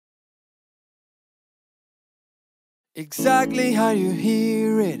Exactly how you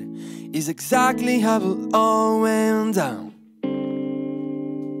hear it is exactly how it all went down.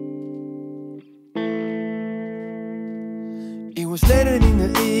 It was later in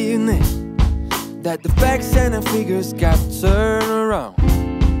the evening that the facts and the figures got turned around.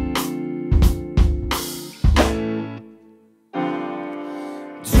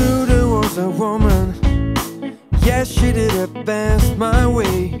 True, there was a woman, yes, she did her best my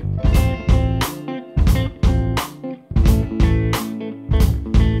way.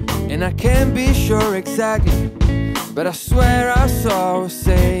 And I can't be sure exactly, but I swear I saw her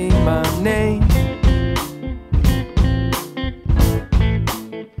say my name.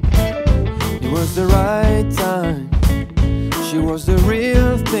 It was the right time, she was the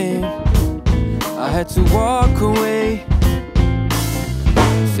real thing. I had to walk away.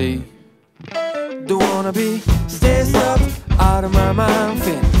 See, don't wanna be stayed up out of my mind,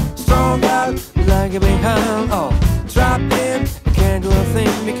 feeling strong out like a behind. Oh, trapped in, I can't do a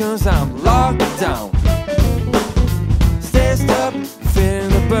thing because I'm locked down. Stayed up, feeling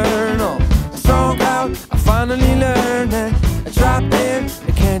the burn. Oh, strong out, I finally learned that I trapped in,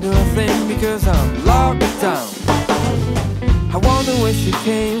 I can't do a thing because I'm locked down. I wonder where she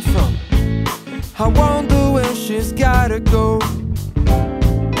came from, I wonder where she's gotta go.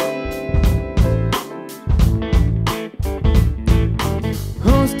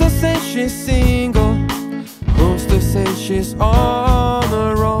 Who's to say she's single? Who's to say she's on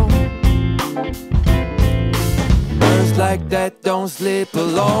her own? Girls like that don't sleep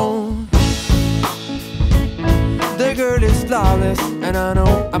alone. The girl is flawless, and I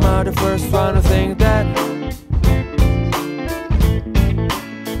know I'm not the first one to think that.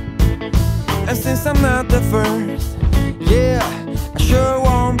 And since I'm not the first, yeah, I sure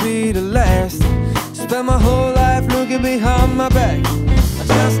won't be the last. Spend my whole life looking behind my back, I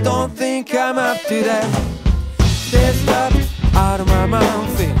just don't think I'm up to that. Stayed up out of my mind,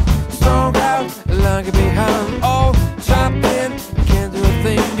 feeling strong out like a behind. Oh, trapped in, can't do a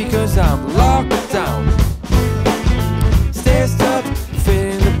thing because I'm locked down. Stayed up,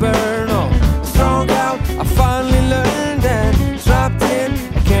 feeling the burn. Oh, strong out, I finally learned that. Trapped in,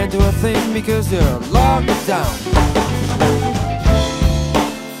 I can't do a thing because you're locked down.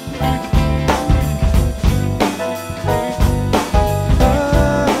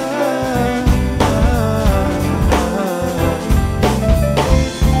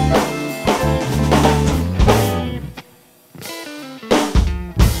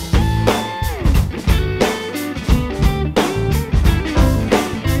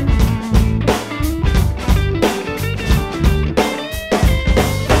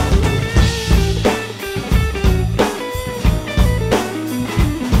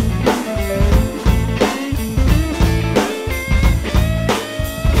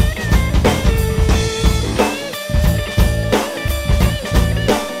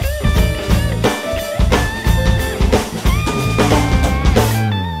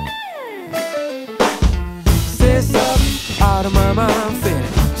 Out of my mind,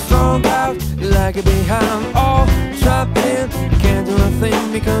 feeling strong out like a behind. Oh, trapped in, can't do a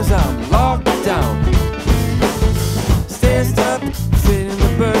thing because I'm locked down. Stayed up, feeling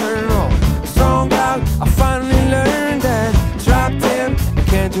the burn. Oh, strong out, I finally learned that. Trapped in, I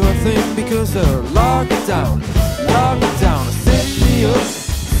can't do a thing because they're locked down. Locked down, set me up,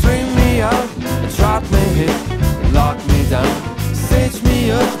 string me out, and drop me hit.